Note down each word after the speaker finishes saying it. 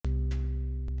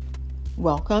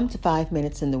Welcome to 5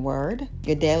 Minutes in the Word,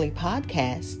 your daily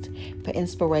podcast for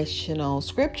inspirational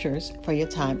scriptures for your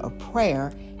time of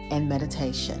prayer and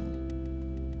meditation.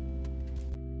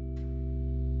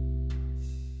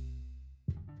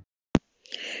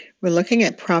 We're looking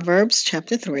at Proverbs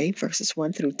chapter 3, verses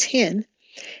 1 through 10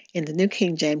 in the New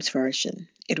King James Version.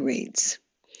 It reads,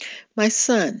 "My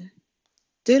son,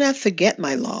 do not forget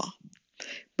my law,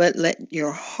 but let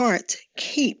your heart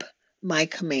keep my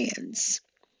commands.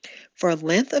 For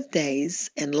length of days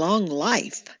and long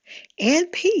life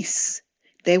and peace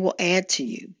they will add to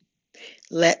you.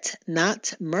 Let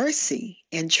not mercy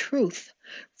and truth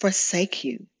forsake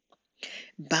you.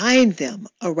 Bind them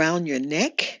around your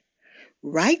neck,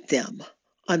 write them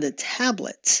on the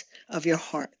tablets of your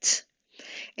heart,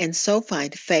 and so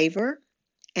find favor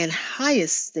and high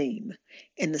esteem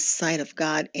in the sight of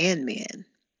God and men.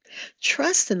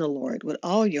 Trust in the Lord with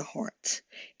all your heart,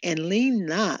 and lean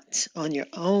not on your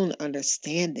own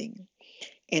understanding.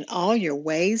 In all your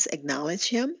ways acknowledge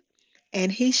him,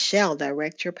 and he shall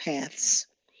direct your paths.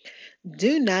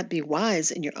 Do not be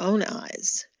wise in your own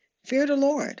eyes. Fear the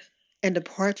Lord, and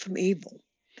depart from evil.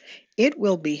 It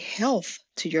will be health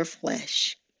to your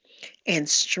flesh, and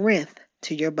strength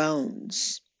to your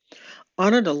bones.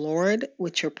 Honor the Lord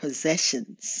with your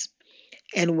possessions,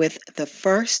 and with the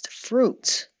first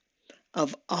fruit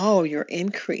of all your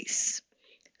increase.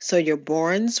 So your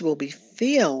barns will be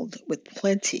filled with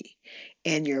plenty,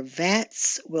 and your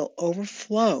vats will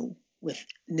overflow with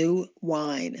new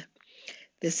wine."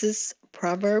 This is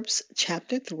Proverbs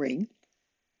chapter 3,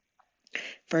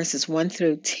 verses 1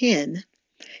 through 10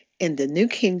 in the New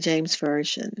King James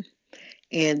Version.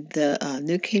 And the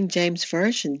New King James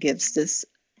Version gives this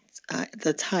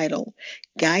the title,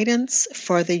 Guidance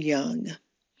for the Young.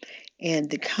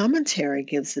 And the commentary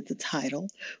gives it the title,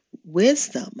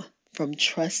 Wisdom from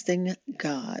Trusting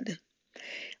God.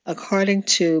 According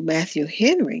to Matthew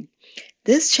Henry,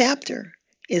 this chapter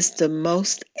is the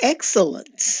most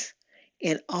excellent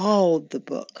in all the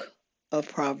book of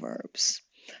Proverbs,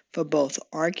 for both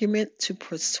argument to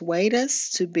persuade us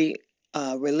to be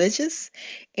religious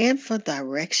and for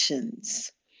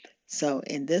directions. So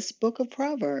in this book of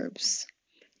Proverbs,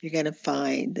 you're going to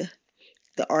find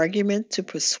the argument to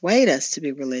persuade us to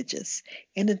be religious,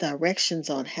 and the directions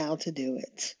on how to do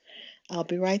it. I'll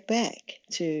be right back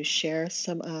to share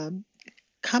some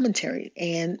commentary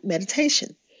and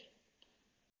meditation.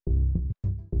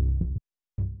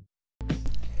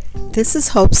 This is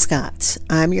Hope Scott.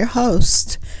 I'm your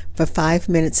host for 5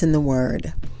 Minutes in the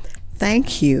Word.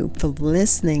 Thank you for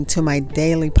listening to my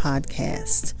daily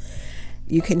podcast.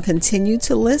 You can continue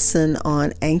to listen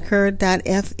on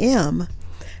Anchor.fm.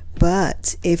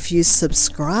 But if you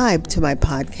subscribe to my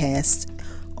podcast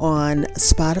on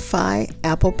Spotify,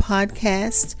 Apple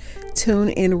Podcast,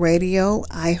 TuneIn Radio,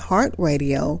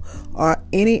 iHeartRadio, or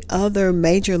any other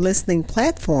major listening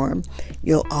platform,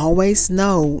 you'll always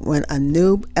know when a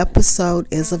new episode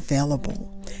is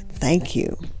available. Thank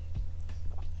you.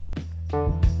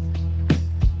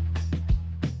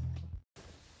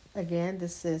 Again,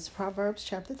 this is Proverbs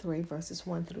chapter 3, verses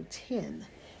 1 through 10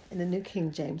 in the New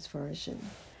King James Version.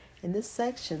 In this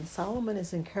section, Solomon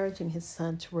is encouraging his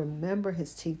son to remember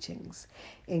his teachings,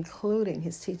 including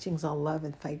his teachings on love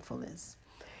and faithfulness.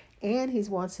 And he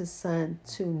wants his son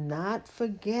to not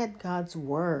forget God's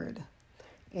word.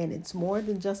 And it's more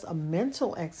than just a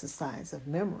mental exercise of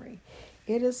memory.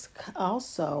 It is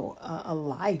also a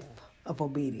life of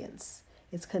obedience.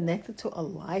 It's connected to a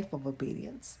life of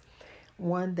obedience,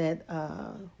 one that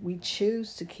we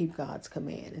choose to keep God's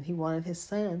command. And he wanted his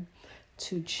son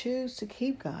to choose to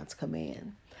keep God's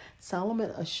command.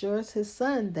 Solomon assures his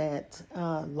son that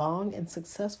long and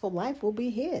successful life will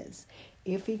be his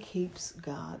if he kept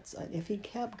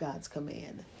God's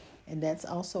command. And that's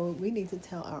also what we need to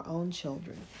tell our own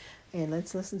children. And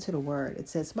let's listen to the word. It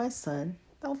says, "My son,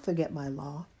 don't forget my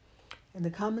law." And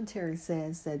the commentary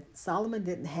says that Solomon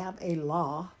didn't have a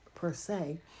law per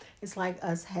se. It's like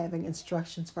us having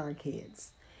instructions for our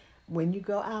kids. When you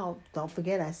go out, don't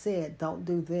forget I said, don't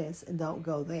do this and don't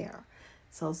go there.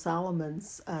 So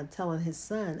Solomon's telling his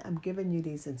son, I'm giving you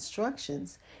these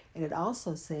instructions. And it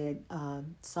also said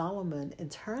Solomon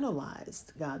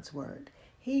internalized God's word.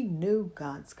 He knew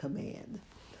God's command.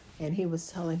 And he was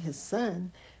telling his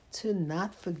son to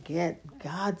not forget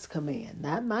God's command,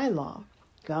 not my law,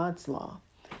 God's law.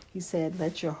 He said,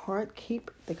 let your heart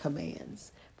keep the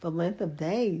commands for length of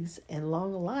days and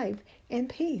long life and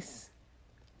peace.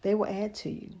 They will add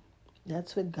to you.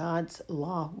 That's what God's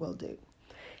law will do.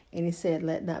 And he said,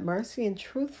 let not mercy and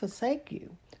truth forsake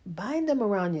you. Bind them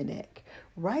around your neck.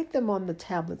 Write them on the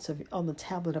tablet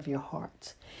of your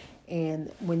heart.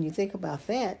 And when you think about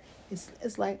that,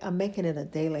 it's like I'm making it a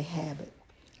daily habit.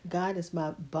 God is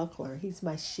my buckler. He's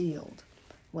my shield.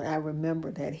 When I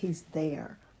remember that He's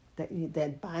there,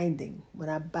 that binding, when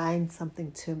I bind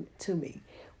something to me,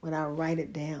 when I write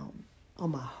it down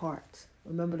on my heart.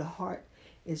 Remember, the heart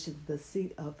is just the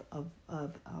seat of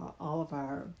all of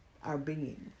our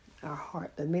being, our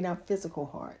heart. That means our physical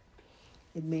heart.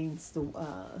 It means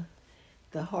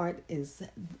the heart is,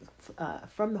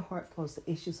 from the heart flows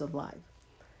the issues of life.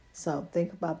 So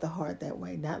think about the heart that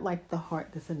way, not like the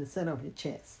heart that's in the center of your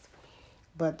chest,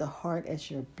 but the heart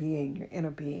as your being, your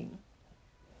inner being.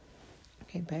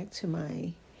 Okay, back to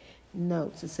my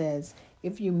notes. It says,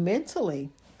 if you mentally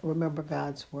remember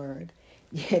God's word,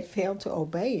 yet fail to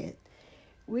obey it,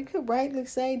 we could rightly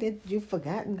say that you've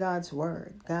forgotten God's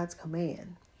word, God's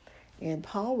command. And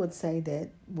Paul would say that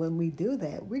when we do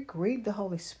that, we grieve the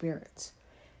Holy Spirit.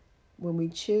 When we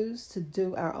choose to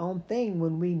do our own thing,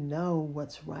 when we know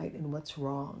what's right and what's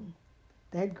wrong,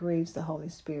 that grieves the Holy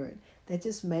Spirit. That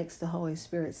just makes the Holy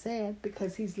Spirit sad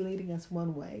because He's leading us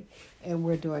one way and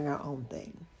we're doing our own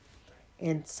thing.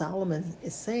 And Solomon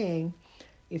is saying,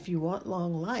 if you want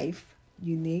long life,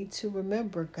 you need to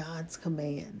remember God's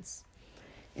commands.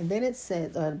 And then it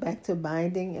says, back to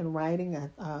binding and writing, I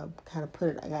kind of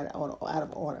I got it out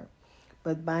of order.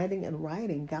 But binding and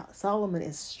writing, Solomon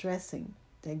is stressing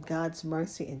that God's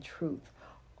mercy and truth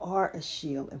are a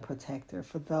shield and protector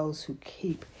for those who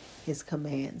keep His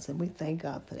commands. And we thank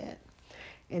God for that.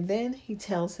 And then he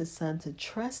tells his son to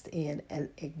trust in and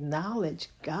acknowledge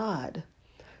God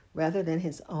rather than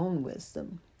his own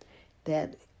wisdom.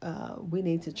 That we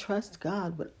need to trust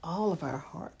God with all of our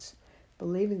hearts,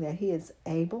 believing that He is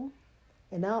able,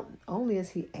 and not only is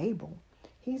He able,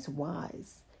 He's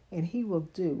wise, and He will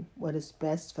do what is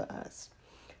best for us.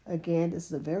 Again, this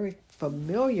is a very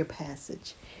familiar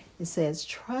passage. It says,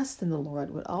 trust in the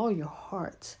Lord with all your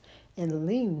heart, and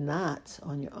lean not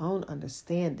on your own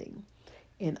understanding.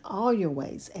 In all your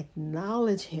ways,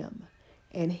 acknowledge Him,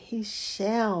 and He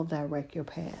shall direct your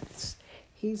paths.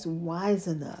 He's wise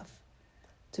enough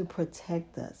to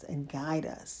protect us and guide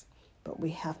us, but we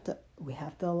have to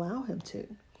allow Him to.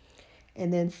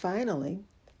 And then finally,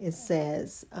 it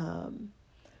says,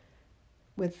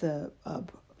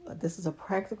 this is a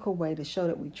practical way to show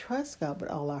that we trust God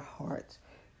with all our heart.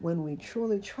 When we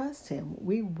truly trust Him,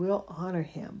 we will honor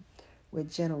Him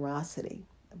with generosity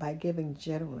by giving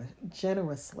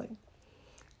generously.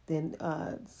 Then,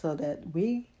 so that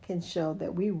we can show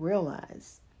that we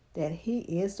realize that He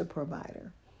is the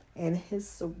provider and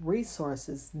His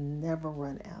resources never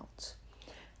run out.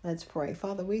 Let's pray.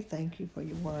 Father, we thank You for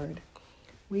Your word.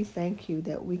 We thank You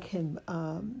that we can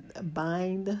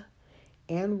bind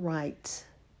and write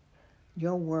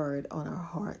Your word on our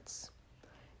hearts,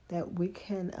 that we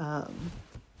can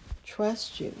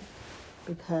trust You,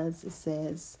 because it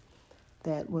says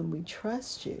that when we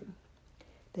trust You,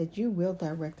 that You will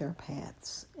direct our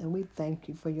paths. And we thank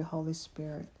You for Your Holy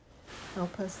Spirit.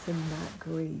 Help us to not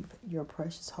grieve Your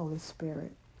precious Holy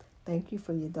Spirit. Thank You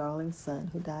for Your darling Son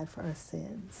who died for our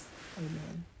sins.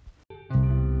 Amen.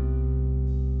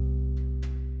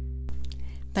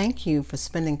 Thank you for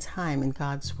spending time in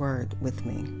God's Word with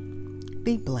me.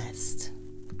 Be blessed.